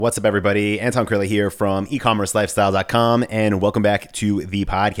What's up, everybody? Anton Curley here from ecommercelifestyle.com, and welcome back to the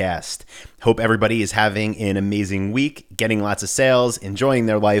podcast. Hope everybody is having an amazing week, getting lots of sales, enjoying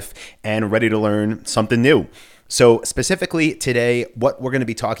their life, and ready to learn something new. So specifically today, what we're going to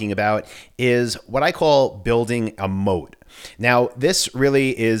be talking about is what I call building a moat. Now, this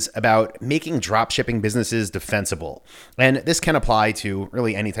really is about making dropshipping businesses defensible. And this can apply to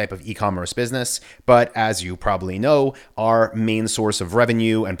really any type of e-commerce business. But as you probably know, our main source of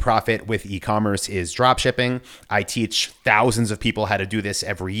revenue and profit with e-commerce is dropshipping. I teach thousands of people how to do this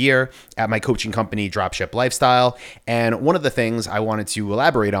every year at my coaching company, Dropship Lifestyle. And one of the things I wanted to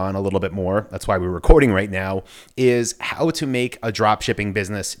elaborate on a little bit more, that's why we're recording right now, is how to make a dropshipping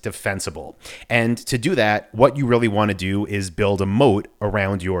business defensible. And to do that, what you really want to do is build a moat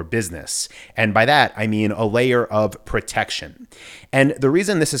around your business. And by that, I mean a layer of protection. And the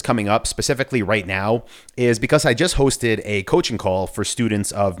reason this is coming up specifically right now is because I just hosted a coaching call for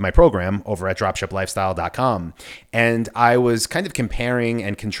students of my program over at dropshiplifestyle.com. And I was kind of comparing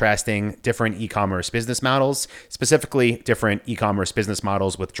and contrasting different e-commerce business models, specifically different e-commerce business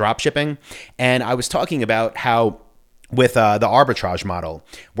models with dropshipping. And I was talking about how with the arbitrage model,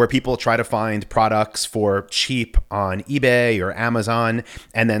 where people try to find products for cheap on eBay or Amazon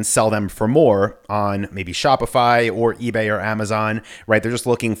and then sell them for more on maybe Shopify or eBay or Amazon, right? They're just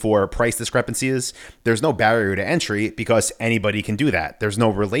looking for price discrepancies. There's no barrier to entry because anybody can do that. There's no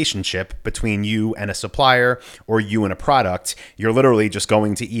relationship between you and a supplier or you and a product. You're literally just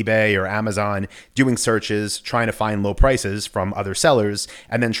going to eBay or Amazon, doing searches, trying to find low prices from other sellers,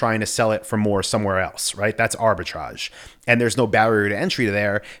 and then trying to sell it for more somewhere else, right? That's arbitrage. And there's no barrier to entry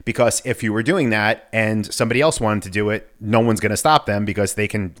there because if you were doing that and somebody else wanted to do it, no one's going to stop them because they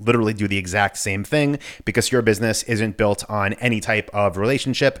can literally do the exact same thing because your business isn't built on any type of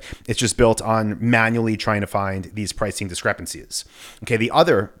relationship. It's just built on manually trying to find these pricing discrepancies. Okay, the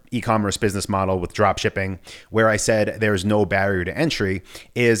other e-commerce business model with dropshipping, where I said there's no barrier to entry,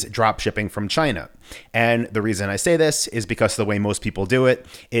 is dropshipping from China. And the reason I say this is because the way most people do it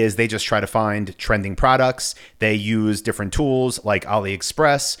is they just try to find trending products. They use different tools like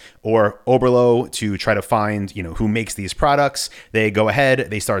AliExpress or Oberlo to try to find, who makes these products. They go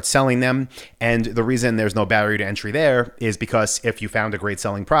ahead, they start selling them. And the reason there's no barrier to entry there is because if you found a great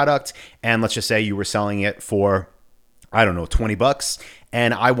selling product, and let's just say you were selling it for, I don't know, $20,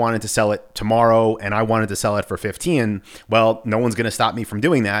 and I wanted to sell it tomorrow and I wanted to sell it for 15, well, no one's going to stop me from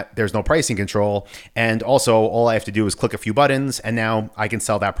doing that. There's no pricing control. And also all I have to do is click a few buttons and now I can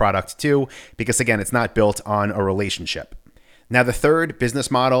sell that product too, because again, it's not built on a relationship. Now, the third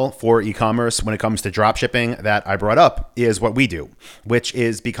business model for e-commerce when it comes to dropshipping that I brought up is what we do, which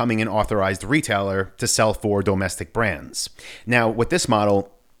is becoming an authorized retailer to sell for domestic brands. Now, with this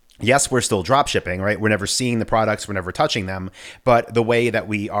model, yes, we're still drop shipping, right? We're never seeing the products, we're never touching them. But the way that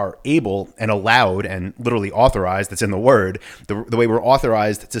we are able and allowed and literally authorized, it's in the word, the way we're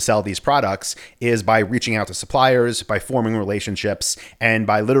authorized to sell these products is by reaching out to suppliers, by forming relationships, and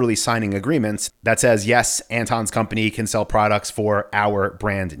by literally signing agreements that says, yes, Anton's company can sell products for our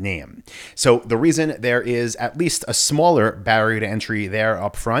brand name. So the reason there is at least a smaller barrier to entry there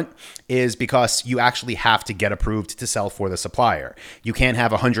up front is because you actually have to get approved to sell for the supplier. You can't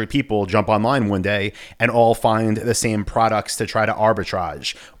have 100 people jump online one day and all find the same products to try to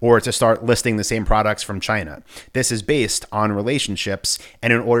arbitrage or to start listing the same products from China. This is based on relationships,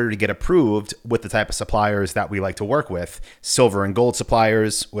 and in order to get approved with the type of suppliers that we like to work with, silver and gold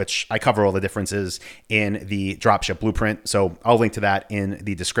suppliers, which I cover all the differences in the Dropship Blueprint. So I'll link to that in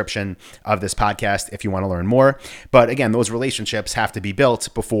the description of this podcast if you want to learn more. But again, those relationships have to be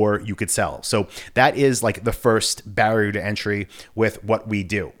built before you could sell. So that is like the first barrier to entry with what we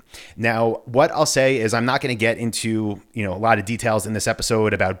do. Now, what I'll say is I'm not going to get into, a lot of details in this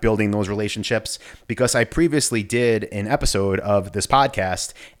episode about building those relationships because I previously did an episode of this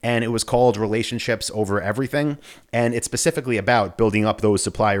podcast and it was called Relationships Over Everything. And it's specifically about building up those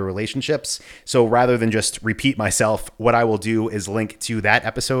supplier relationships. So rather than just repeat myself, what I will do is link to that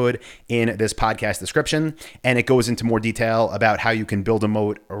episode in this podcast description. And it goes into more detail about how you can build a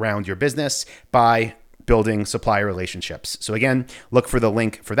moat around your business by building supplier relationships. So again, look for the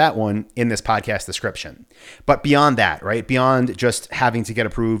link for that one in this podcast description. But beyond that, right? Beyond just having to get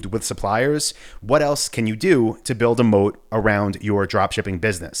approved with suppliers, what else can you do to build a moat around your dropshipping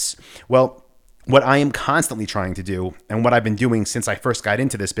business? Well, what I am constantly trying to do, and what I've been doing since I first got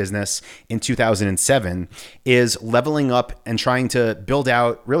into this business in 2007, is leveling up and trying to build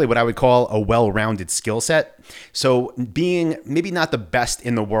out really what I would call a well-rounded skill set So being maybe not the best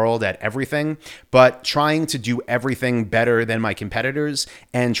in the world at everything, but trying to do everything better than my competitors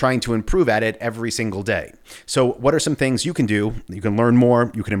and trying to improve at it every single day. So what are some things you can do, you can learn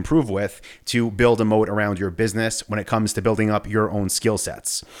more, you can improve with to build a moat around your business when it comes to building up your own skill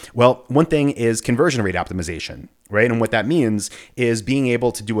sets? Well, one thing is conversion rate optimization, right? And what that means is being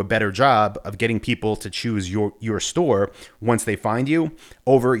able to do a better job of getting people to choose your store once they find you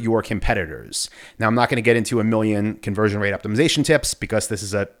over your competitors. Now, I'm not going to get into a million conversion rate optimization tips because this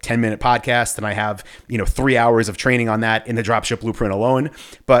is a 10-minute podcast and I have, 3 hours of training on that in the Dropship Blueprint alone.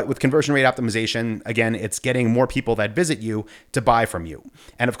 But with conversion rate optimization, again, it's getting more people that visit you to buy from you.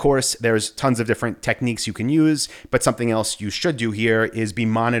 And of course, there's tons of different techniques you can use, but something else you should do here is be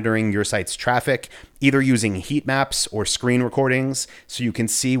monitoring your site's traffic, either using heat maps or screen recordings so you can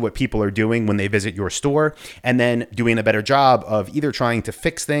see what people are doing when they visit your store, and then doing a better job of either trying to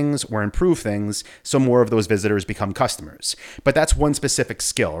fix things or improve things so more of those visitors become customers. But that's one specific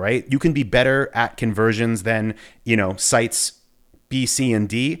skill, right? You can be better at conversions than, sites B, C, and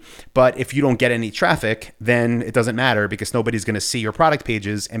D. But if you don't get any traffic, then it doesn't matter because nobody's going to see your product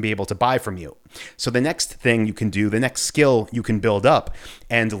pages and be able to buy from you. So the next thing you can do, the next skill you can build up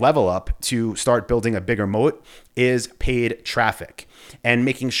and level up to start building a bigger moat is paid traffic and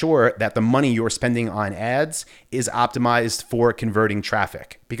making sure that the money you're spending on ads is optimized for converting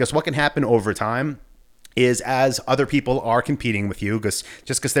traffic. Because what can happen over time is as other people are competing with you, because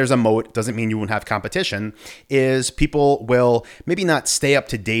just because there's a moat doesn't mean you won't have competition, is people will maybe not stay up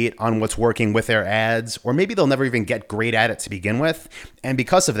to date on what's working with their ads, or maybe they'll never even get great at it to begin with. And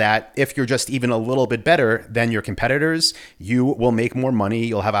because of that, if you're just even a little bit better than your competitors, you will make more money.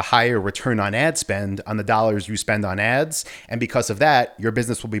 You'll have a higher return on ad spend on the dollars you spend on ads. And because of that, your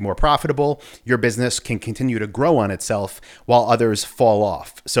business will be more profitable. Your business can continue to grow on itself while others fall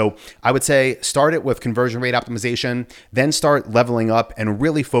off. So I would say start it with conversion rate optimization, then start leveling up and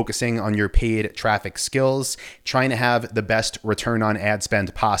really focusing on your paid traffic skills, trying to have the best return on ad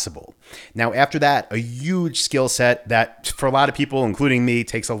spend possible. Now, after that, a huge skill set that for a lot of people, including me,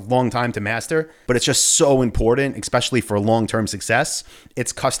 takes a long time to master, but it's just so important, especially for long-term success.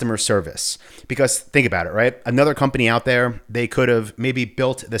 It's customer service. Because think about it, right? Another company out there, they could have maybe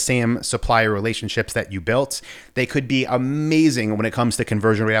built the same supplier relationships that you built. They could be amazing when it comes to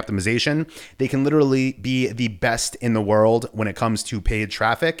conversion rate optimization. They can literally be the best in the world when it comes to paid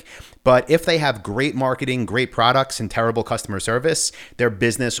traffic. But if they have great marketing, great products, and terrible customer service, their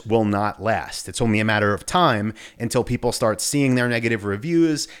business will not last. It's only a matter of time until people start seeing their negative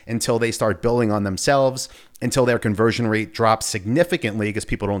reviews, until they start building on themselves, until their conversion rate drops significantly because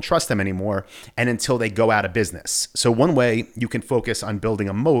people don't trust them anymore, and until they go out of business. So one way you can focus on building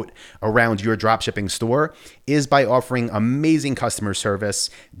a moat around your dropshipping store is by offering amazing customer service.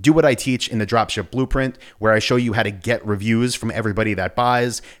 Do what I teach in the Dropship Blueprint, where I show you how to get reviews from everybody that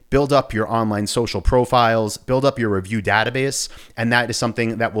buys, build up your online social profiles, build up your review database, and that is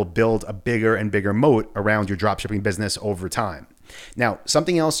something that will build a bigger and bigger moat around your dropshipping business over time. Now,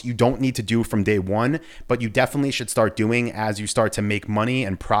 something else you don't need to do from day one, but you definitely should start doing as you start to make money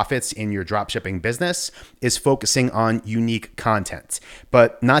and profits in your dropshipping business is focusing on unique content.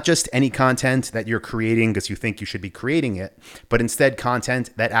 But not just any content that you're creating because you think you should be creating it, but instead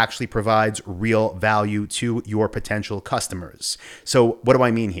content that actually provides real value to your potential customers. So what do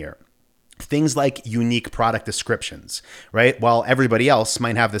I mean here? Things like unique product descriptions, right? While everybody else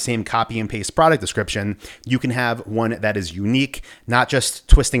might have the same copy and paste product description, you can have one that is unique, not just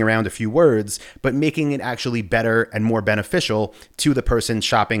twisting around a few words, but making it actually better and more beneficial to the person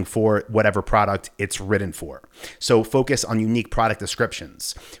shopping for whatever product it's written for. So focus on unique product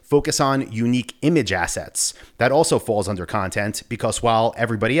descriptions. Focus on unique image assets. That also falls under content because while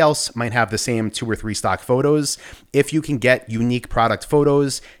everybody else might have the same 2 or 3 stock photos, if you can get unique product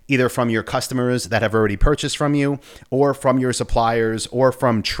photos, either from your customers that have already purchased from you, or from your suppliers, or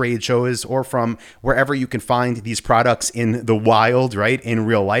from trade shows, or from wherever you can find these products in the wild, right? In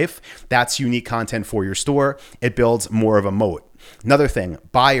real life, that's unique content for your store. It builds more of a moat. Another thing,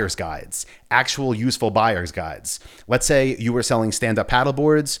 buyer's guides, actual useful buyer's guides. Let's say you were selling stand-up paddle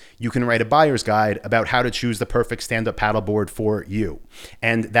boards. You can write a buyer's guide about how to choose the perfect stand-up paddle board for you.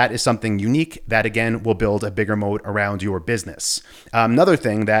 And that is something unique that, again, will build a bigger moat around your business. Another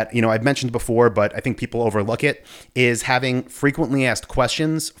thing that, I've mentioned before, but I think people overlook it, is having frequently asked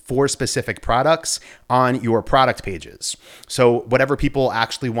questions for specific products on your product pages. So whatever people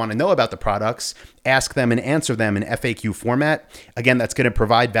actually want to know about the products, ask them and answer them in FAQ format. Again, that's going to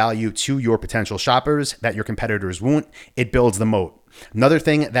provide value to your potential shoppers that your competitors won't. It builds the moat. Another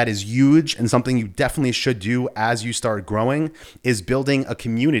thing that is huge and something you definitely should do as you start growing is building a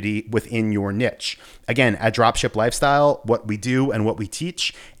community within your niche. Again, at Dropship Lifestyle, what we do and what we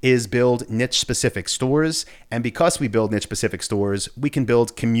teach is build niche-specific stores. And because we build niche-specific stores, we can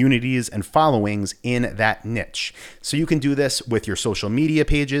build communities and followings in that niche. So you can do this with your social media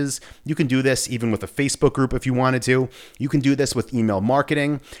pages. You can do this even with a Facebook group if you wanted to. You can do this with email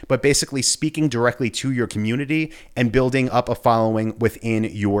marketing, but basically speaking directly to your community and building up a following within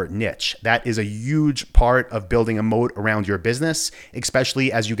your niche. That is a huge part of building a moat around your business,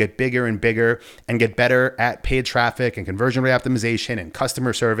 especially as you get bigger and bigger and get better at paid traffic and conversion rate optimization and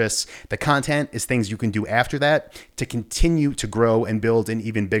customer service. The content is things you can do after that to continue to grow and build an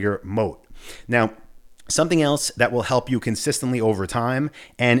even bigger moat. Now, something else that will help you consistently over time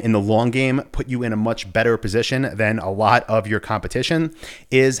and in the long game put you in a much better position than a lot of your competition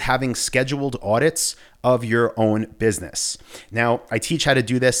is having scheduled audits of your own business. Now, I teach how to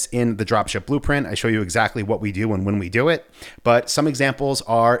do this in the Dropship Blueprint. I show you exactly what we do and when we do it, but some examples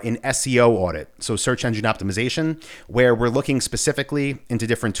are an SEO audit, so search engine optimization, where we're looking specifically into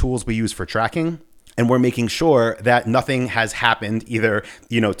different tools we use for tracking. And we're making sure that nothing has happened either,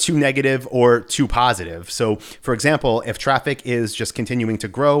 too negative or too positive. So for example, if traffic is just continuing to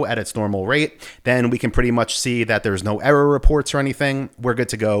grow at its normal rate, then we can pretty much see that there's no error reports or anything. We're good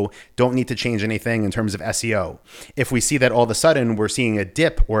to go. Don't need to change anything in terms of SEO. If we see that all of a sudden we're seeing a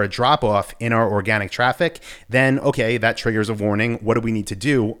dip or a drop off in our organic traffic, then okay, that triggers a warning. What do we need to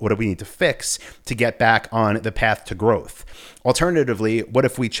do? What do we need to fix to get back on the path to growth? Alternatively, what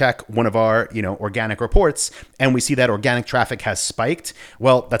if we check one of our, organic reports and we see that organic traffic has spiked?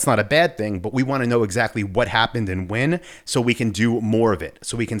 Well, that's not a bad thing, but we want to know exactly what happened and when so we can do more of it.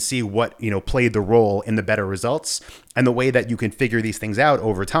 So we can see what, played the role in the better results. And the way that you can figure these things out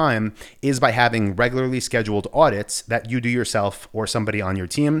over time is by having regularly scheduled audits that you do yourself or somebody on your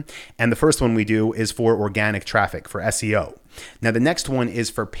team. And the first one we do is for organic traffic, for SEO. Now, the next one is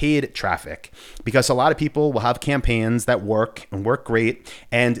for paid traffic, because a lot of people will have campaigns that work and work great,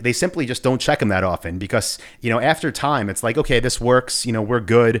 and they simply just don't check them that often because, after time, it's like, okay, this works, we're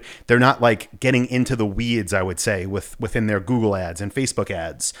good. They're not like getting into the weeds, I would say, within their Google ads and Facebook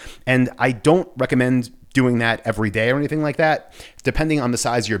ads. And I don't recommend doing that every day or anything like that. Depending on the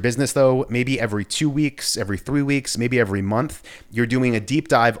size of your business though, maybe every 2 weeks, every 3 weeks, maybe every month, you're doing a deep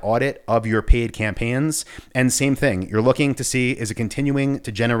dive audit of your paid campaigns. And same thing, you're looking to see, is it continuing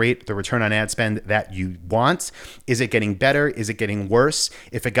to generate the return on ad spend that you want? Is it getting better? Is it getting worse?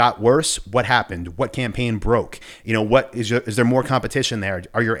 If it got worse, what happened? What campaign broke? Is there more competition there?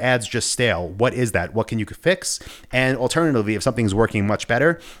 Are your ads just stale? What is that? What can you fix? And alternatively, if something's working much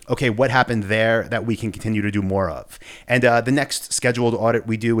better, okay, what happened there that we can continue to do more of? And the next scheduled audit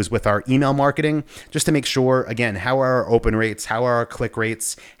we do is with our email marketing, just to make sure, again, how are our open rates? How are our click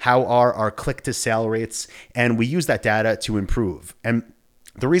rates? How are our click to sale rates? And we use that data to improve. And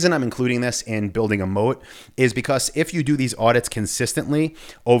the reason I'm including this in building a moat is because if you do these audits consistently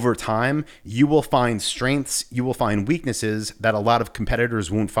over time, you will find strengths, you will find weaknesses that a lot of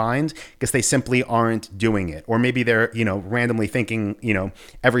competitors won't find because they simply aren't doing it. Or maybe they're, randomly thinking,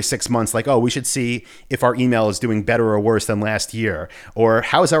 every 6 months, like, oh, we should see if our email is doing better or worse than last year. Or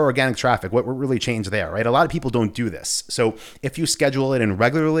how's our organic traffic? What really changed there, right? A lot of people don't do this. So if you schedule it in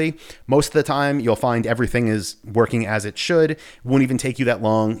regularly, most of the time you'll find everything is working as it should. It won't even take you that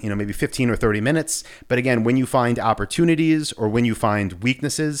long, maybe 15 or 30 minutes. But again, when you find opportunities or when you find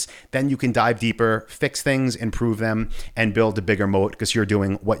weaknesses, then you can dive deeper, fix things, improve them, and build a bigger moat because you're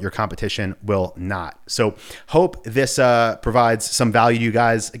doing what your competition will not. So hope this provides some value to you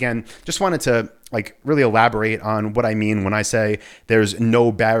guys. Again, just wanted to really elaborate on what I mean when I say there's no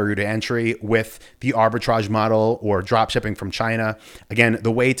barrier to entry with the arbitrage model or drop shipping from China. Again,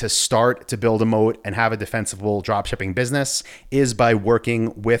 the way to start to build a moat and have a defensible drop shipping business is by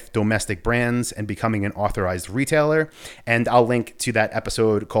working with domestic brands and becoming an authorized retailer. And I'll link to that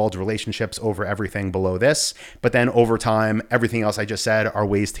episode called Relationships Over Everything below this. But then over time, everything else I just said are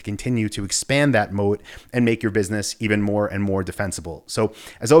ways to continue to expand that moat and make your business even more and more defensible. So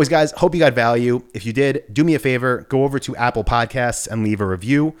as always, guys, hope you got value. If you did, do me a favor, go over to Apple Podcasts and leave a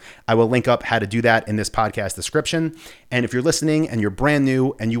review. I will link up how to do that in this podcast description. And if you're listening and you're brand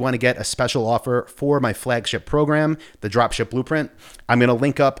new and you want to get a special offer for my flagship program, the Dropship Blueprint, I'm going to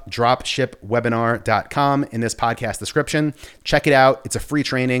link up dropshipwebinar.com in this podcast description. Check it out. It's a free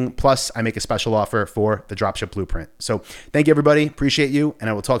training. Plus, I make a special offer for the Dropship Blueprint. So thank you, everybody. Appreciate you.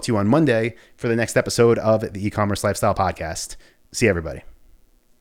 And I will talk to you on Monday for the next episode of the E-commerce Lifestyle Podcast. See you, everybody.